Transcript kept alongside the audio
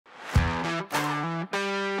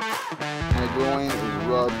groin is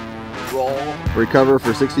rubbed raw. Recover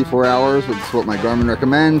for 64 hours, which is what my Garmin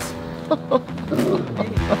recommends. I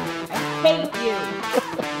hate you.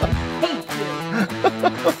 I hate you.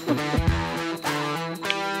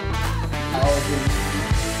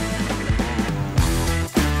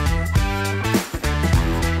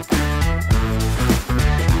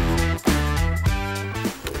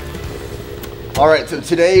 All right, so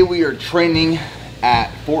today we are training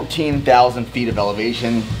at 14,000 feet of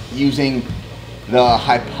elevation using the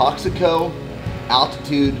Hypoxico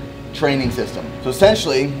Altitude training system. So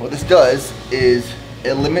essentially what this does is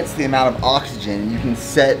it limits the amount of oxygen. You can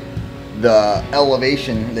set the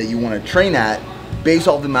elevation that you want to train at based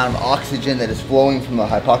off the amount of oxygen that is flowing from the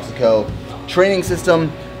Hypoxico training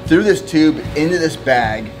system through this tube into this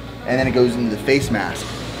bag, and then it goes into the face mask.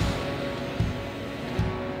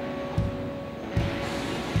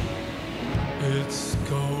 It's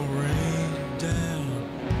gonna rain down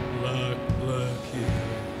like hell.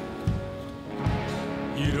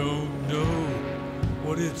 You don't know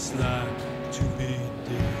what it's like to be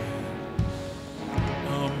dead.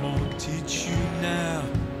 I'm gonna teach you now,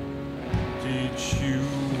 teach you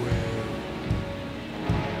well.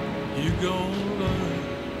 You gonna learn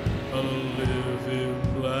how to live in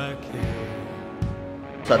black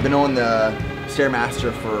hell. So I've been on the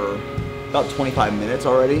Stairmaster for about 25 minutes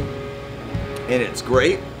already. And it's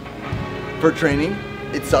great for training.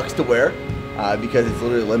 It sucks to wear because it's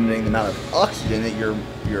literally limiting the amount of oxygen that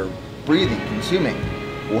you're breathing, consuming.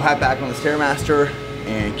 We'll head back on the Stairmaster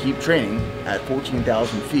and keep training at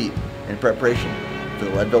 14,000 feet in preparation for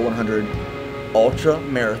the Leadville 100 Ultra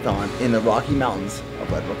Marathon in the Rocky Mountains of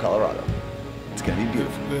Leadville, Colorado. It's gonna be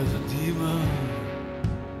beautiful. There's a demon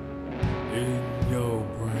in your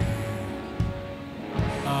brain.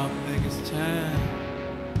 I think it's time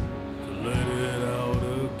to let it out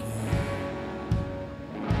again.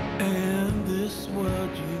 And this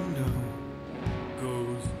world, you know,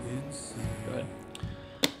 goes insane.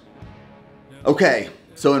 Okay,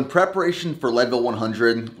 so in preparation for Leadville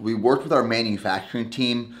 100, we worked with our manufacturing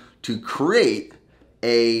team to create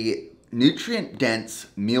a nutrient-dense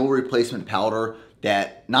meal replacement powder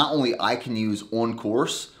that not only I can use on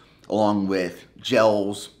course, along with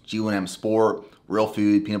gels, G1M Sport, real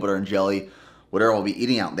food, peanut butter and jelly, whatever I'll be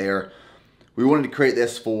eating out there. We wanted to create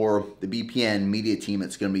this for the BPN media team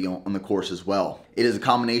that's going to be on the course as well. It is a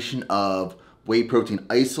combination of whey protein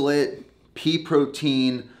isolate, pea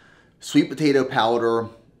protein, sweet potato powder,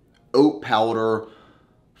 oat powder,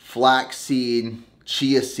 flaxseed,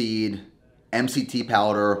 chia seed, MCT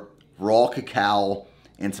powder, raw cacao,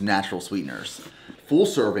 and some natural sweeteners. Full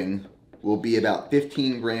serving will be about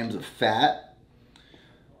 15 grams of fat,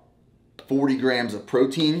 40 grams of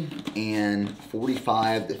protein, and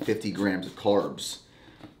 45 to 50 grams of carbs.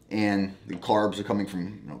 And the carbs are coming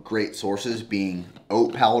from great sources, being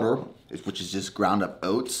oat powder, which is just ground up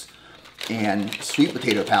oats, and sweet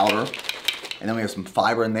potato powder. And then we have some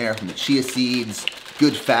fiber in there from the chia seeds,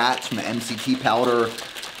 good fats from the MCT powder,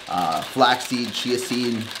 flaxseed, chia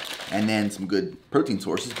seed, and then some good protein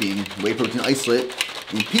sources being whey protein isolate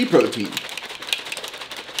and pea protein.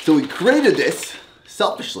 So we created this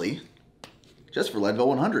selfishly just for Leadville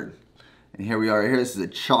 100. And here we are here. This is a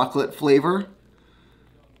chocolate flavor.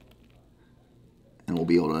 And we'll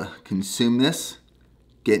be able to consume this,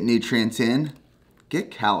 get nutrients in, get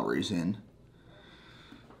calories in.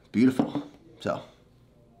 Beautiful. So,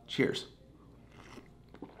 cheers.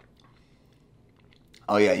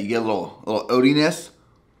 Oh yeah, you get a little oatiness.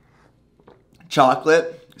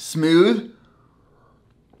 Chocolate, smooth.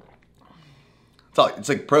 It's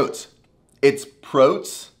like Proats. It's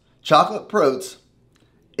Proats, chocolate Proats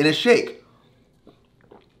in a shake.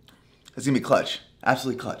 It's gonna be clutch,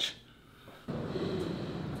 absolutely clutch.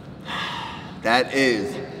 That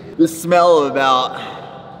is the smell of about,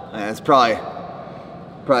 it's probably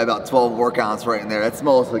about 12 workouts right in there. That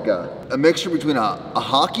smells like a mixture between a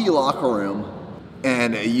hockey locker room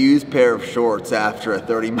and a used pair of shorts after a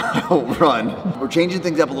 30-mile run. We're changing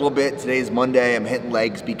things up a little bit. Today is Monday. I'm hitting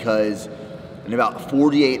legs because in about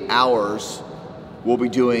 48 hours, we'll be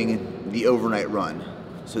doing the overnight run.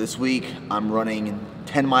 So this week, I'm running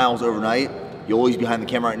 10 miles overnight. Yoli's behind the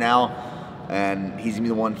camera right now, and he's gonna be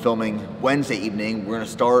the one filming Wednesday evening. We're gonna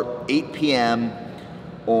start 8 p.m.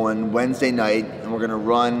 on Wednesday night, and we're gonna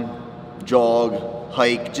run, jog,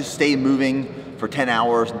 hike, just stay moving for 10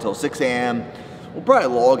 hours until 6 a.m. We'll probably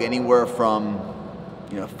log anywhere from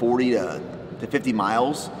 40 to 50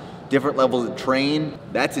 miles, different levels of train.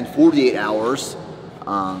 That's in 48 hours.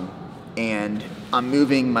 And I'm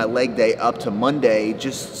moving my leg day up to Monday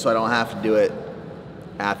just so I don't have to do it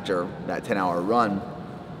after that 10-hour run.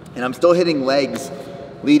 And I'm still hitting legs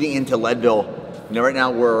leading into Leadville. You know, right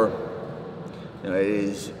now it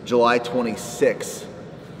is July 26th,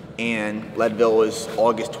 and Leadville is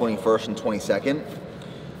August 21st and 22nd.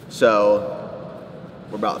 So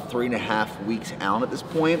we're about 3.5 weeks out at this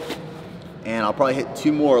point, and I'll probably hit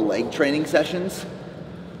 2 more leg training sessions.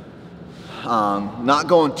 Not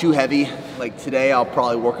going too heavy. Like today, I'll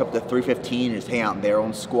probably work up to 315 and just hang out in there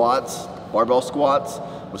on squats, barbell squats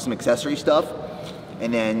with some accessory stuff.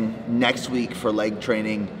 And then next week for leg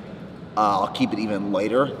training, I'll keep it even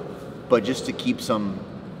lighter, but just to keep some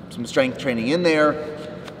strength training in there,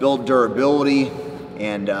 build durability,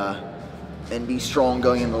 and be strong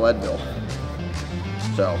going into Leadville.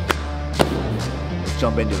 So let's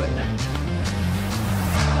jump into it.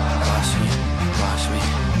 Watch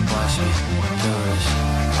me, do this.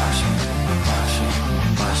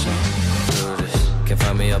 Watch me, do this. Can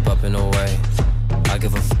find me up in the way. I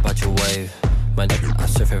give a f about your wave. My nigga, I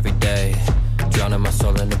surf every day. Drowning my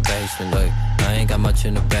soul in the basement. Look, I ain't got much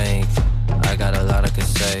in the bank. I got a lot I can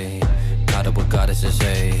say. Caught up with goddesses,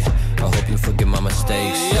 hey. I hope you forgive my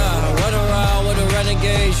mistakes. Yeah, run around with a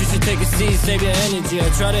renegade. You should take a seat, save your energy. I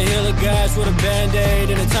try to heal the gas with a band-aid.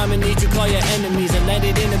 In a time of need, you call your enemies. I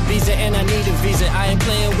landed in Ibiza and I need a visa. I ain't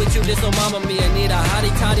playing with you, this no mama me. I need a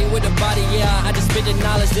hottie toddy with a body, yeah. I just spit the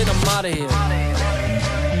knowledge, then I'm out of here.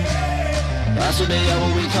 That's what they are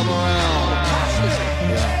when we come around.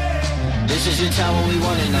 Yeah. This is your time when we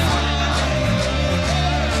want it now.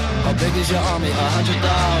 How big is your army?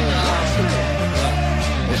 $100.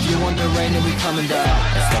 If you want the rain, then we coming down.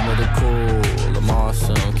 I stumble the cool, I'm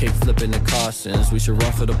awesome. Kick flipping the Carsons, we should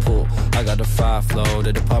run for the pool. I got the 5 flow,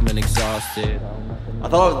 the department exhausted. I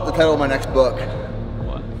thought of the title of my next book.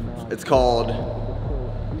 What? It's called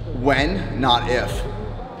When, Not If.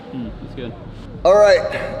 That's good. All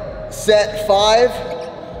right, set 5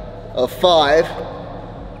 of 5.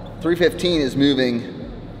 315 is moving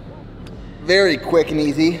very quick and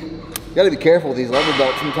easy. You gotta be careful with these lever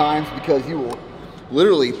belts sometimes because you will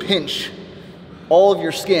literally pinch all of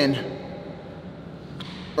your skin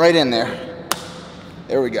right in there.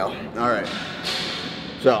 There we go. All right.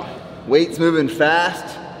 So, weight's moving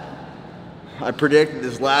fast. I predict that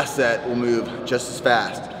this last set will move just as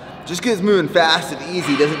fast. Just because it's moving fast and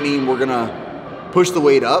easy doesn't mean we're gonna push the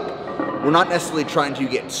weight up. We're not necessarily trying to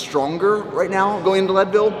get stronger right now going into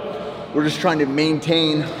Leadville. We're just trying to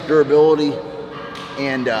maintain durability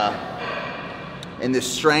and the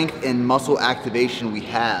strength and muscle activation we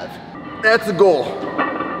have. That's the goal.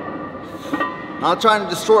 Not trying to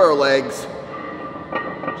destroy our legs,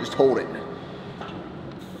 just hold it.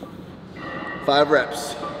 5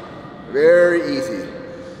 reps, very easy.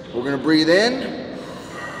 We're gonna breathe in,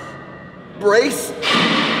 brace.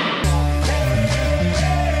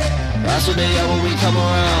 That's what they are when we come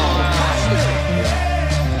around.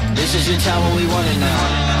 This is your time when we want it now.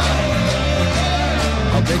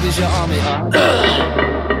 How big is your army?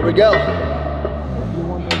 Here we go.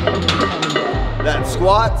 That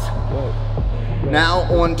squats. Now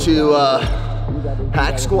on to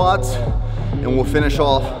hack squats, and we'll finish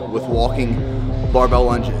off with walking barbell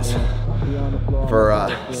lunges for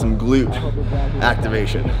some glute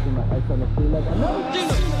activation.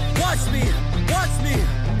 Watch me, watch me,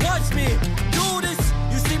 watch me do this.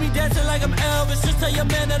 You see me dancing like I'm Elvis. Just tell your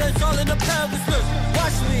man that it's all in the pelvis. Look,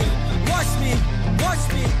 watch me, watch me,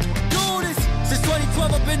 watch me do this. Since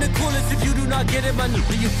 2012 I've been the coolest. If you do not get it, my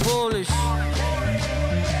nigga, you foolish.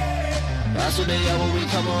 That's what they are when we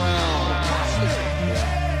come around.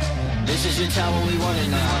 This is your time when we want it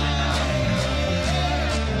now.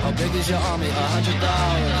 How big is your army? $100.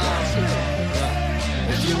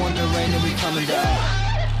 If you want the rain, then we coming down.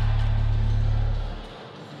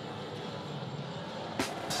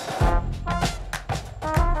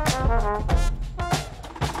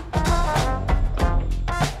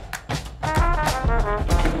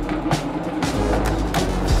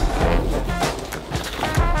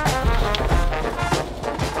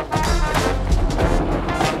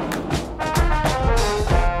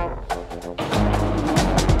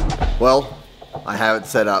 Well, I have it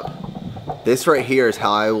set up. This right here is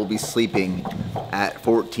how I will be sleeping at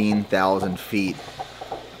 14,000 feet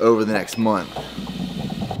over the next month,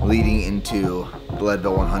 leading into the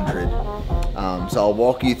Leadville 100. So I'll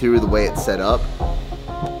walk you through the way it's set up.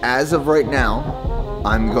 As of right now,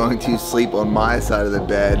 I'm going to sleep on my side of the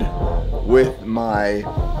bed with my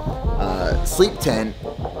sleep tent.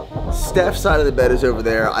 Steph's side of the bed is over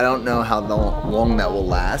there. I don't know how long that will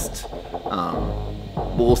last.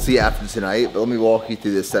 We'll see after tonight, but let me walk you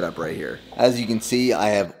through this setup right here. As you can see, I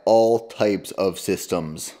have all types of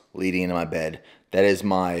systems leading into my bed. That is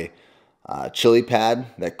my chili pad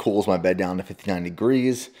that cools my bed down to 59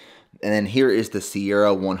 degrees. And then here is the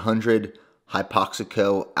Sierra 100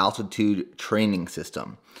 Hypoxico Altitude Training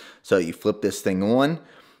System. So you flip this thing on,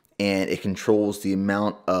 and it controls the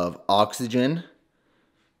amount of oxygen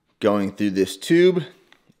going through this tube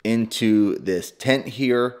into this tent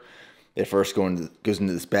here. It first goes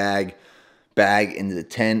into this bag into the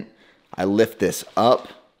tent. I lift this up,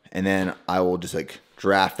 and then I will just like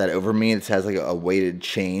draft that over me. This has like a weighted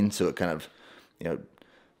chain, so it kind of, you know,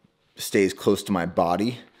 stays close to my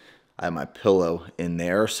body. I have my pillow in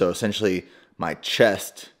there, so essentially my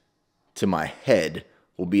chest to my head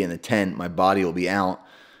will be in the tent. My body will be out,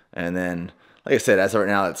 and then, like I said, as of right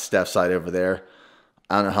now, it's Steph's side over there.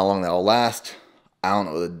 I don't know how long that will last. I don't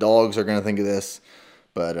know what the dogs are gonna think of this,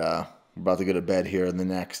 but we're about to go to bed here in the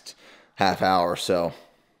next half hour, so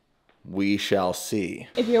we shall see.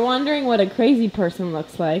 If you're wondering what a crazy person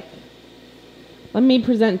looks like, let me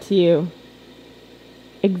present to you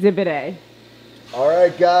Exhibit A. All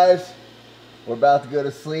right, guys, we're about to go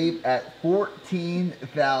to sleep at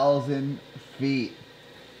 14,000 feet.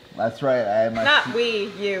 That's right, I have my... Not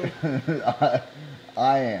we, you.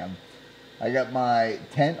 I am. I got my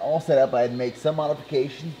tent all set up. I had to make some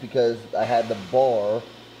modifications because I had the bar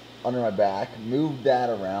under my back, moved that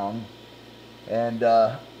around, and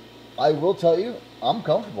I will tell you, I'm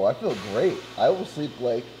comfortable. I feel great. I will sleep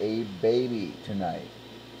like a baby tonight.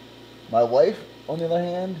 My wife, on the other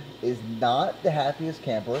hand, is not the happiest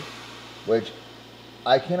camper, which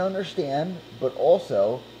I can understand, but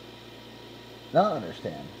also not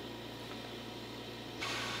understand.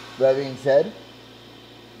 That being said,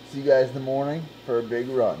 see you guys in the morning for a big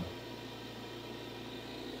run.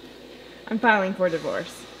 I'm filing for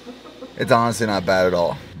divorce. It's honestly not bad at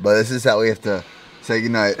all, but this is how we have to say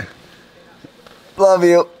goodnight. Love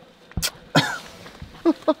you.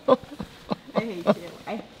 I hate you.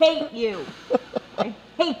 I hate you. I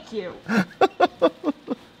hate you.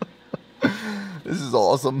 This is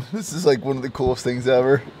awesome. This is like one of the coolest things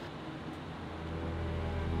ever.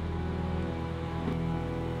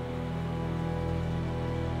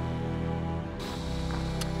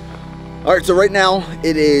 All right, so right now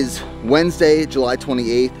it is Wednesday, July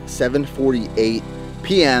 28th, 7:48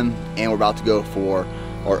 p.m. and we're about to go for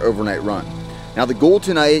our overnight run. Now the goal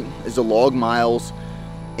tonight is to log miles,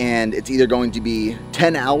 and it's either going to be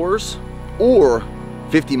 10 hours or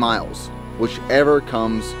 50 miles, whichever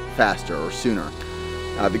comes faster or sooner.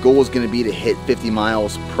 The goal is going to be to hit 50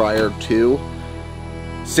 miles prior to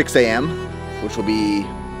 6 a.m., which will be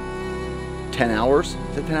 10 hours.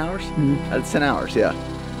 Is it 10 hours? Mm-hmm. That's 10 hours, yeah.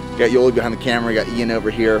 Got Yoli behind the camera, got Ian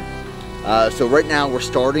over here. So right now we're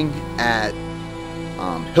starting at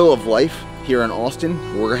Hill of Life here in Austin.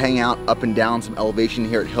 We're gonna hang out up and down some elevation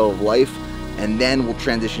here at Hill of Life, and then we'll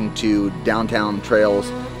transition to downtown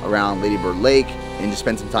trails around Lady Bird Lake and just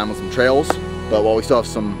spend some time on some trails. But while we still have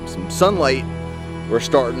some sunlight, we're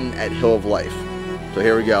starting at Hill of Life. So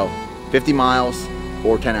here we go, 50 miles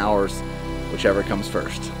or 10 hours, whichever comes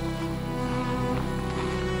first.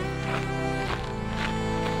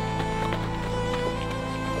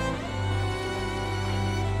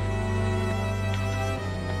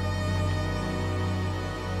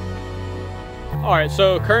 All right,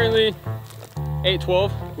 so currently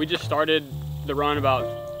 8:12. We just started the run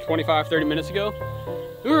about 25-30 minutes ago.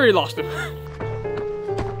 We already lost him.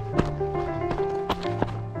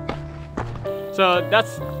 So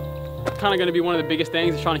that's kind of going to be one of the biggest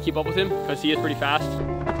things, is trying to keep up with him, because he is pretty fast.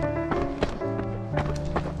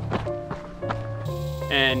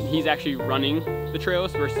 And he's actually running the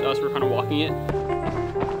trails versus us, we're kind of walking it.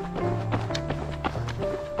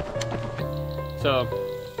 So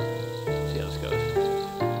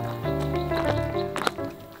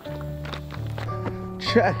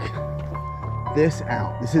check this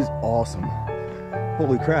out. This is awesome.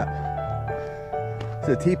 Holy crap. It's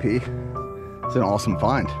a TP. It's an awesome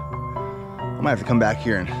find. I might have to come back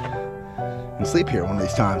here and sleep here one of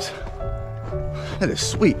these times. That is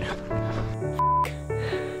sweet.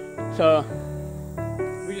 So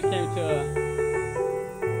we just came to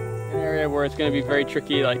an area where it's going to be very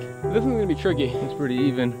tricky. Like, this is going to be tricky. It's pretty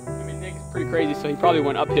even. I mean, Nick's pretty crazy, so he probably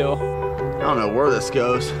went uphill. I don't know where this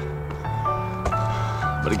goes,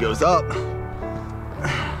 but it goes up.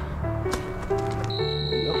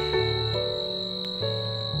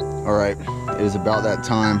 All right, it is about that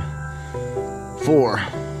time for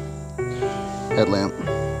headlamp.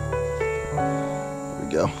 There we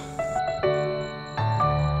go.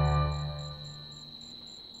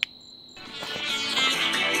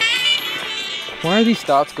 Why are these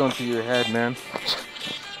thoughts going through your head, man?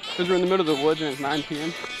 Because we're in the middle of the woods and it's 9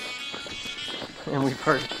 p.m. And we've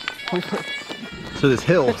heard. So this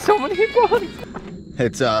hill, So many people.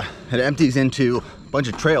 it empties into bunch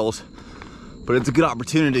of trails, but it's a good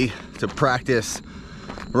opportunity to practice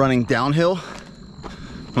running downhill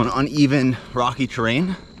on uneven, rocky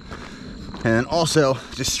terrain, and then also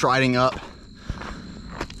just striding up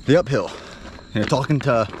the uphill. You know, talking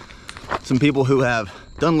to some people who have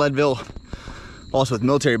done Leadville, also with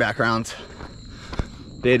military backgrounds,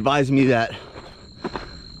 they advised me that,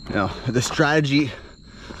 you know, the strategy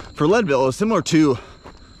for Leadville is similar to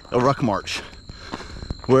a ruck march,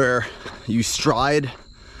 where you stride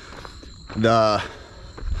the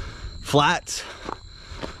flats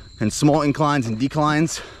and small inclines and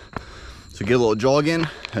declines, so get a little jog in,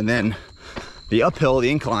 and then the uphill, the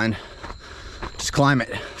incline, just climb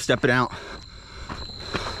it, step it out.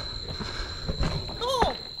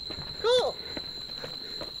 Cool, cool.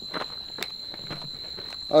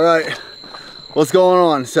 All right, what's going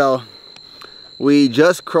on? So we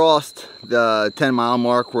just crossed the 10-mile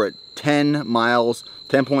mark. We're at 10 miles,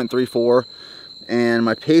 10.34, and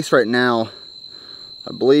my pace right now,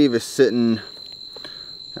 I believe, is sitting,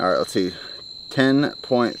 all right, let's see,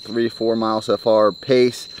 10.34 miles so far.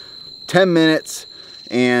 Pace, 10 minutes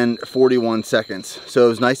and 41 seconds. So it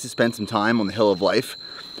was nice to spend some time on the Hill of Life,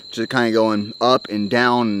 just kind of going up and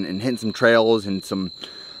down and hitting some trails and some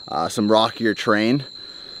rockier terrain.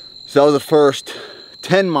 So that was the first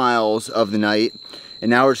 10 miles of the night, and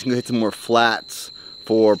now we're just gonna hit some more flats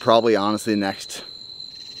for probably, honestly, the next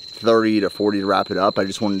 30 to 40 to wrap it up. I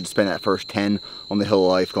just wanted to spend that first 10 on the Hill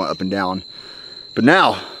of Life going up and down. But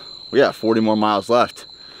now we got 40 more miles left.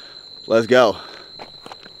 Let's go.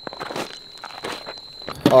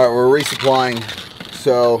 All right, we're resupplying.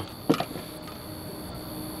 So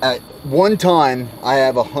at one time, I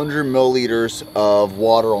have 100 milliliters of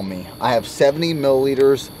water on me. I have 70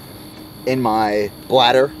 milliliters in my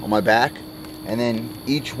bladder on my back, and then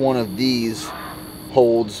each one of these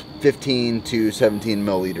holds 15 to 17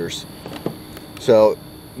 milliliters. So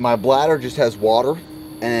my bladder just has water,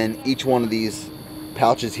 and each one of these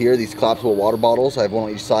pouches here, these collapsible water bottles, I have one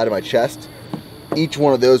on each side of my chest. Each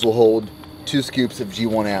one of those will hold 2 scoops of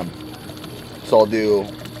G1M. So I'll do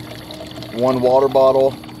 1 water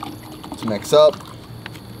bottle to mix up,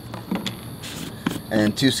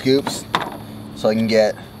 and 2 scoops, so I can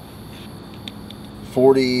get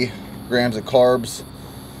 40 grams of carbs,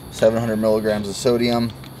 700 milligrams of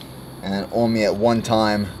sodium, and on me at one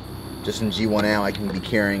time, just in G1M, I can be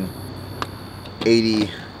carrying 80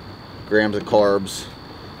 grams of carbs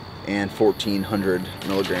and 1400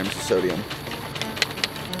 milligrams of sodium.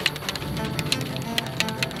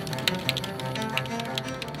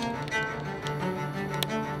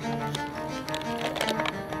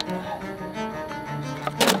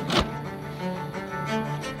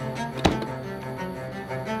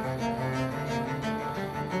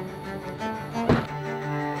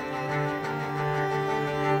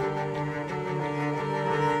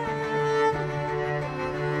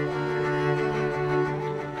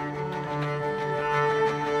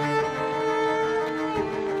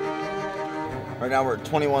 Right now we're at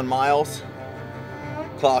 21 miles.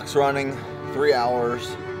 Clock's running, 3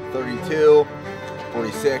 hours, 32,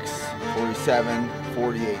 46, 47,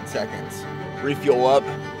 48 seconds. Refuel up,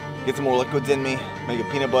 get some more liquids in me, make a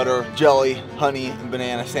peanut butter, jelly, honey, and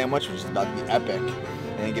banana sandwich, which is about to be epic,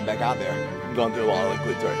 and then get back out there. I'm going through a lot of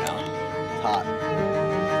liquids right now. It's hot.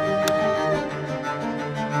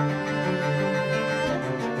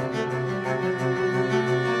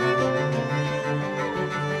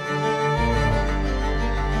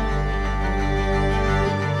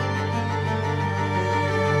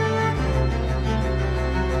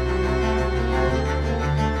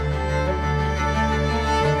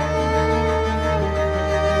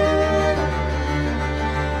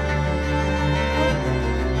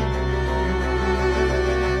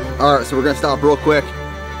 All right, so we're gonna stop real quick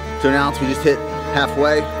to announce we just hit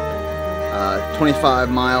halfway.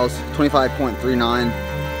 25 miles, 25.39.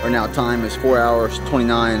 Right now time is 4 hours,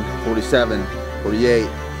 29, 47, 48,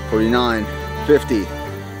 49, 50.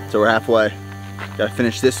 So we're halfway. Gotta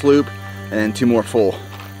finish this loop and then 2 more full.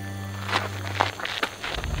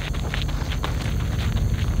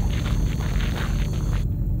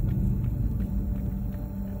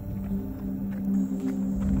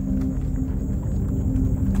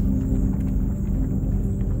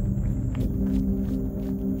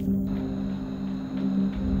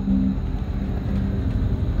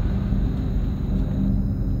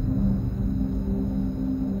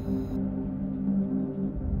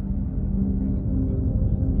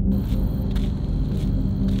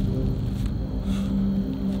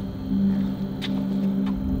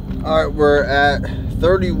 All right, we're at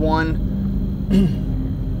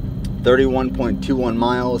 31.21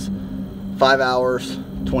 miles, 5 hours,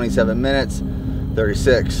 27 minutes.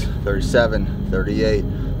 36, 37, 38,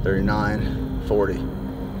 39, 40.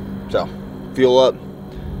 So, fuel up,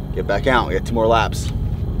 get back out, we got 2 more laps.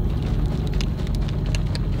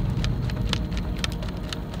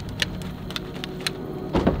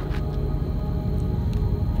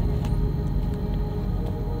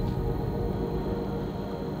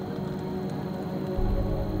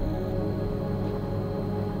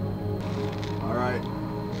 All right.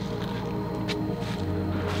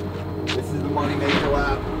 This is the money maker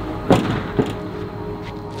lap.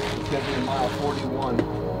 It's gonna be mile 41.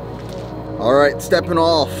 All right, stepping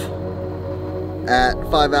off at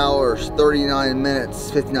 5 hours, 39 minutes,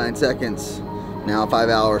 59 seconds. Now 5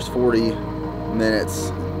 hours, 40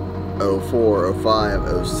 minutes, 04,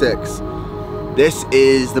 05, 06. This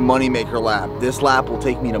is the moneymaker lap. This lap will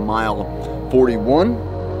take me to mile 41.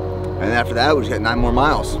 And after that, we just got 9 more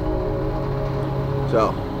miles.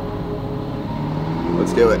 So,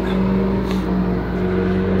 let's do it.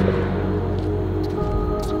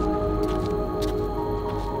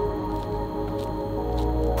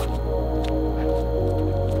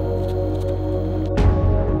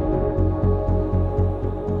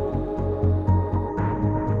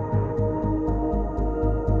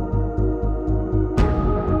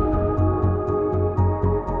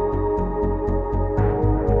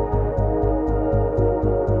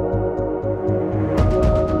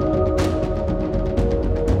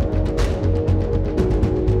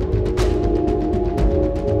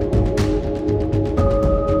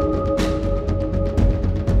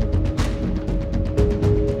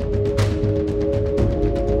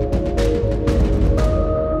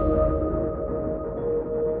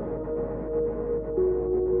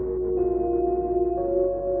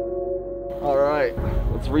 All right,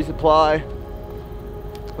 let's resupply.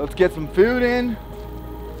 Let's get some food in.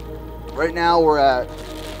 Right now we're at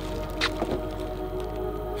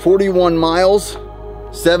 41 miles,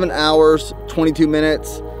 7 hours, 22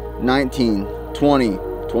 minutes, 19, 20,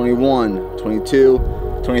 21, 22,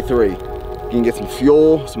 23. You can get some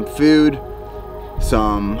fuel, some food,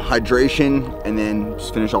 some hydration, and then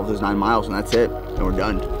just finish off those 9 miles, and that's it, and we're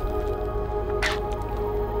done.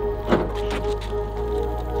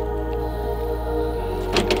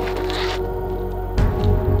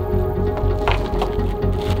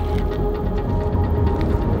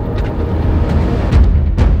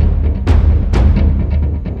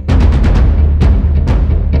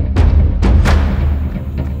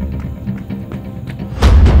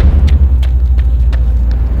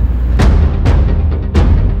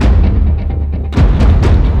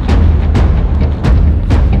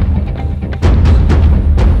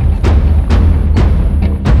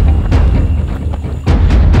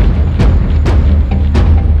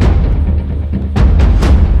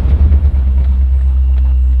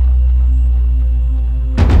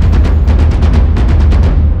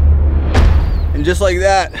 And just like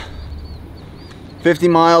that, 50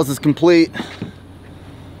 miles is complete.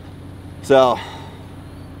 So,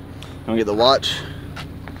 I'm gonna get the watch.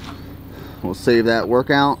 We'll save that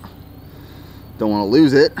workout. Don't want to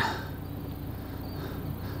lose it.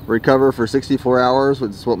 Recover for 64 hours, which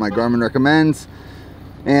is what my Garmin recommends.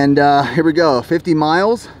 And here we go, 50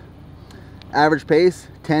 miles. Average pace,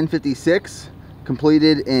 10:56.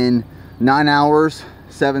 Completed in 9 hours,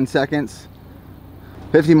 7 seconds.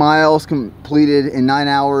 50 miles completed in 9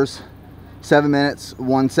 hours, 7 minutes,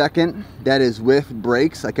 1 second. That is with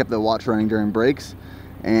breaks. I kept the watch running during breaks.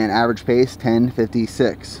 And average pace,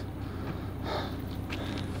 10:56.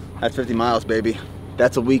 That's 50 miles, baby.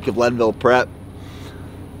 That's a week of Leadville prep.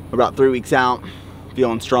 We're about 3 weeks out.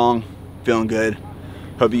 Feeling strong, feeling good.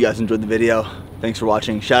 Hope you guys enjoyed the video. Thanks for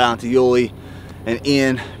watching. Shout out to Yuli and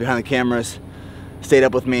Ian behind the cameras. Stayed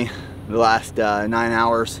up with me the last 9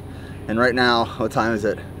 hours. And right now, what time is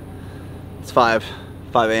it? It's 5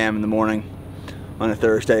 a.m. in the morning on a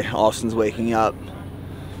Thursday. Austin's waking up.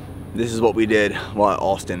 This is what we did while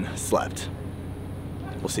Austin slept.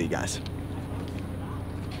 We'll see you guys.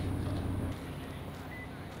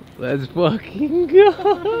 Let's fucking go.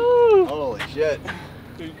 Holy shit.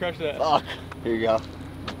 Dude, you crushed that. Fuck. Here you go.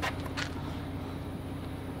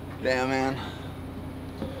 Damn, man.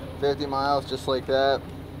 50 miles just like that.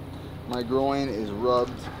 My groin is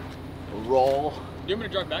rubbed raw. Do you want me to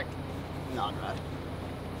drive back? No, I'll drive.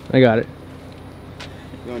 I got it.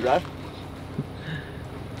 You wanna drive?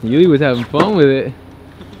 Yuli was having fun with it.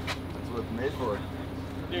 That's what it's made for.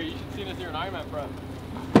 Dude, you should see this near an Ironman front.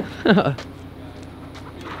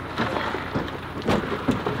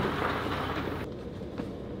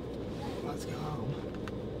 Let's go.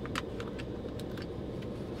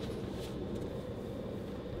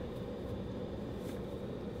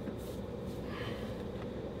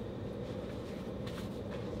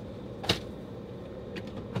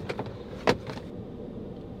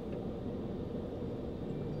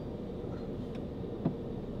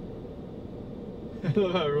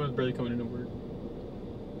 love how everyone's barely coming into work.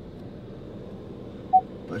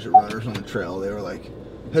 Bunch of runners on the trail. They were like,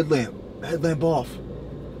 headlamp off.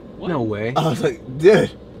 What? No way. I was like,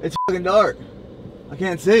 dude, it's fucking dark. I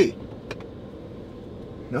can't see.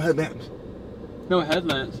 No headlamps. No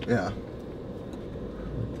headlamps. Yeah.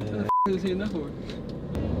 What is he enough for?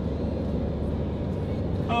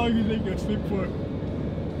 How long do you think you'll sleep for? I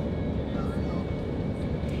don't know.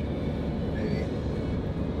 Maybe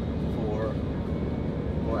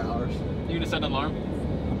 4 hours. You gonna set an alarm?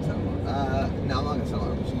 No, I'm not gonna set an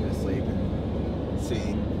alarm. I'm just gonna sleep and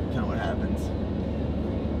see kind of what happens.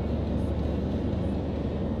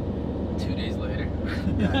 2 days later.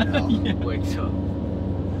 Yeah, I know. Wakes up.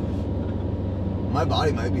 My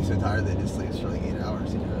body might be so tired that it just sleeps for like 8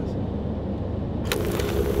 hours. Who knows?